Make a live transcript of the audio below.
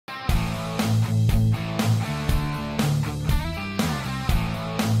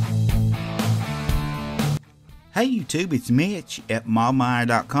Hey YouTube, it's Mitch at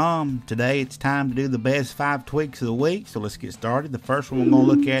MobMiner.com. Today it's time to do the best 5 tweaks of the week, so let's get started. The first one we're going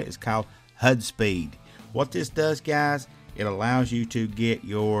to look at is called HUD speed. What this does, guys, it allows you to get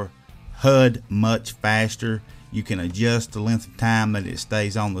your HUD much faster. You can adjust the length of time that it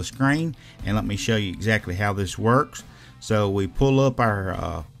stays on the screen, and let me show you exactly how this works. So we pull up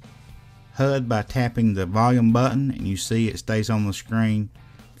our HUD by tapping the volume button, and you see it stays on the screen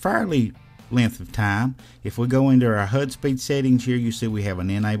fairly length of time. If we go into our HUD speed settings here, you see we have an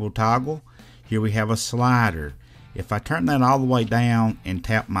enable toggle. Here we have a slider. If I turn that all the way down and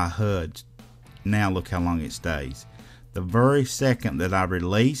tap my HUD, now look how long it stays. The very second that I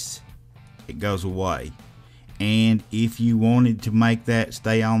release, it goes away. And if you wanted to make that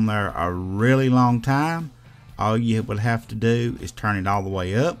stay on there a really long time, all you would have to do is turn it all the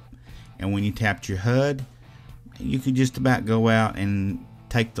way up, and when you tapped your HUD, you could just about go out and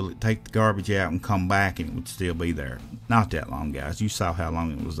take the garbage out and come back and it would still be there. Not that long, guys. You saw how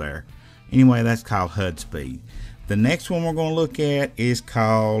long it was there. Anyway, that's called HUD speed. The next one we're going to look at is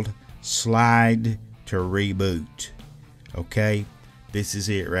called slide to reboot. Okay, this is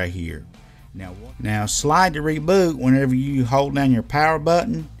it right here. Now slide to reboot, whenever you hold down your power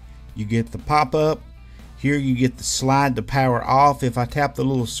button, you get the pop-up. Here you get the slide to power off. If I tap the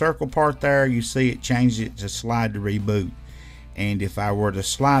little circle part there, you see it changes it to slide to reboot. And if I were to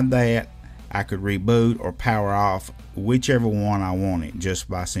slide that, I could reboot or power off whichever one I wanted just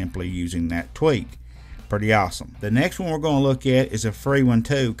by simply using that tweak. Pretty awesome. The next one we're going to look at is a free one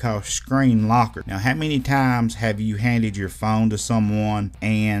too, called Screen Locker. Now, how many times have you handed your phone to someone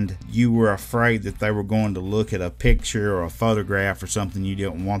and you were afraid that they were going to look at a picture or a photograph or something you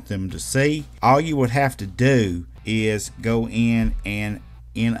didn't want them to see? All you would have to do is go in and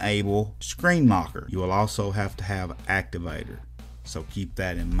enable Screen Locker. You will also have to have Activator, so keep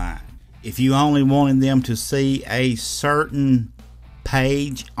that in mind. If you only wanted them to see a certain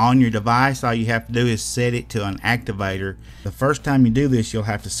page on your device, all you have to do is set it to an activator. The first time you do this, you'll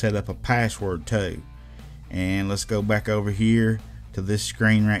have to set up a password too. And let's go back over here to this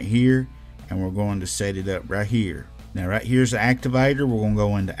screen right here, and we're going to set it up right here. Now right here's the activator. We're going to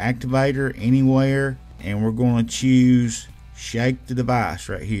go into Activator, Anywhere, and we're going to choose Shake the Device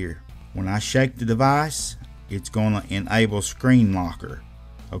right here. When I shake the device, it's going to enable Screen Locker.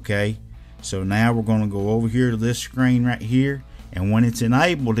 Okay, so now we're going to go over here to this screen right here, and when it's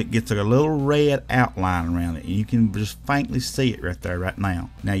enabled, it gets a little red outline around it, and you can just faintly see it right there right now.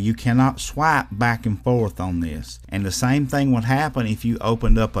 Now you cannot swipe back and forth on this, and the same thing would happen if you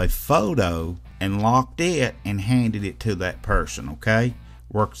opened up a photo and locked it and handed it to that person. Okay,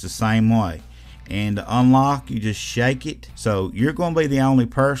 works the same way. And to unlock, you just shake it. So you're going to be the only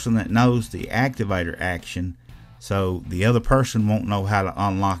person that knows the activator action, so the other person won't know how to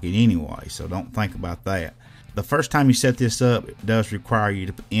unlock it anyway, so don't think about that. The first time you set this up, it does require you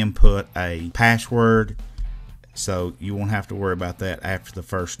to input a password, so you won't have to worry about that after the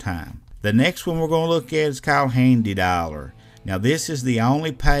first time. The next one we're going to look at is called Handy Dollar. Now this is the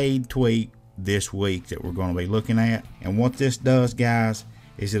only paid tweak this week that we're going to be looking at, and what this does, guys,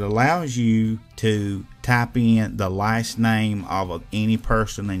 is it allows you to type in the last name of any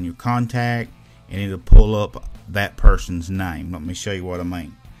person in your contact, and it'll pull up that person's name. Let me show you what I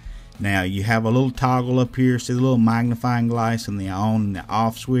mean. Now you have a little toggle up here, see the little magnifying glass and the on and the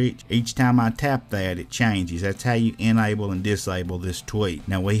off switch. Each time I tap that, it changes. That's how you enable and disable this tweak.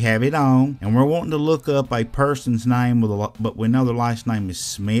 Now we have it on, and we're wanting to look up a person's name but we know their last name is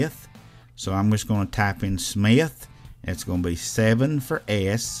Smith, so I'm just going to type in Smith. It's going to be 7 for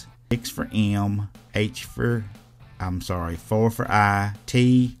S, 6 for M, 4 for I,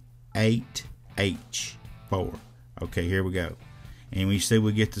 T, 8, H, 4. Okay, here we go. And we see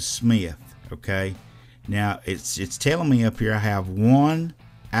we get to Smith. Okay, now it's telling me up here I have 1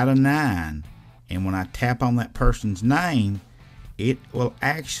 out of 9, and when I tap on that person's name, it will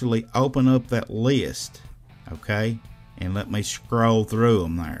actually open up that list. Okay, and let me scroll through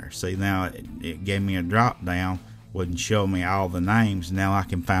them there. See, now it gave me a drop down. Wouldn't show me all the names. Now I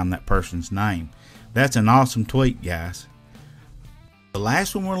can find that person's name. That's an awesome tweak, guys. The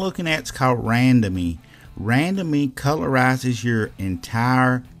last one we're looking at is called Randomy. Randomy colorizes your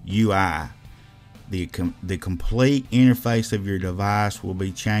entire UI. The complete interface of your device will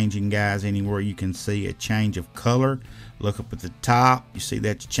be changing, guys. Anywhere you can see a change of color, look up at the top. You see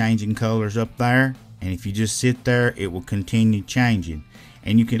that's changing colors up there, and if you just sit there, it will continue changing.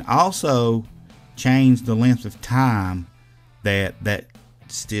 And you can also change the length of time that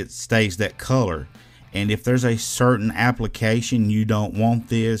stays that color. And if there's a certain application you don't want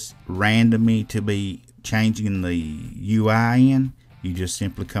this randomly to be changing the UI in, You just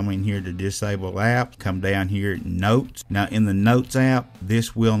simply come in here to disable apps, come down here notes. Now in the notes app,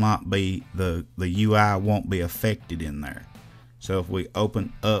 this will not be, the UI won't be affected in there. So if we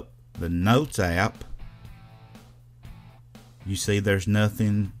open up the notes app, you see there's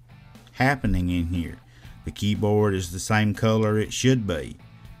nothing happening in here. The keyboard is the same color it should be.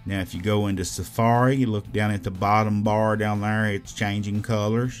 Now if you go into Safari, you look down at the bottom bar down there, it's changing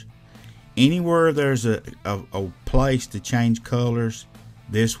colors. Anywhere there's a place to change colors,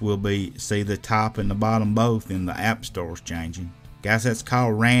 this will be, see the top and the bottom both in the app store's changing. Guys, that's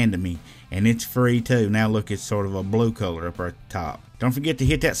called randoming, and it's free too. Now look, it's sort of a blue color up at the top. Don't forget to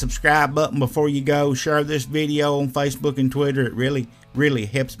hit that subscribe button before you go. Share this video on Facebook and Twitter. It really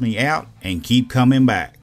helps me out, and keep coming back.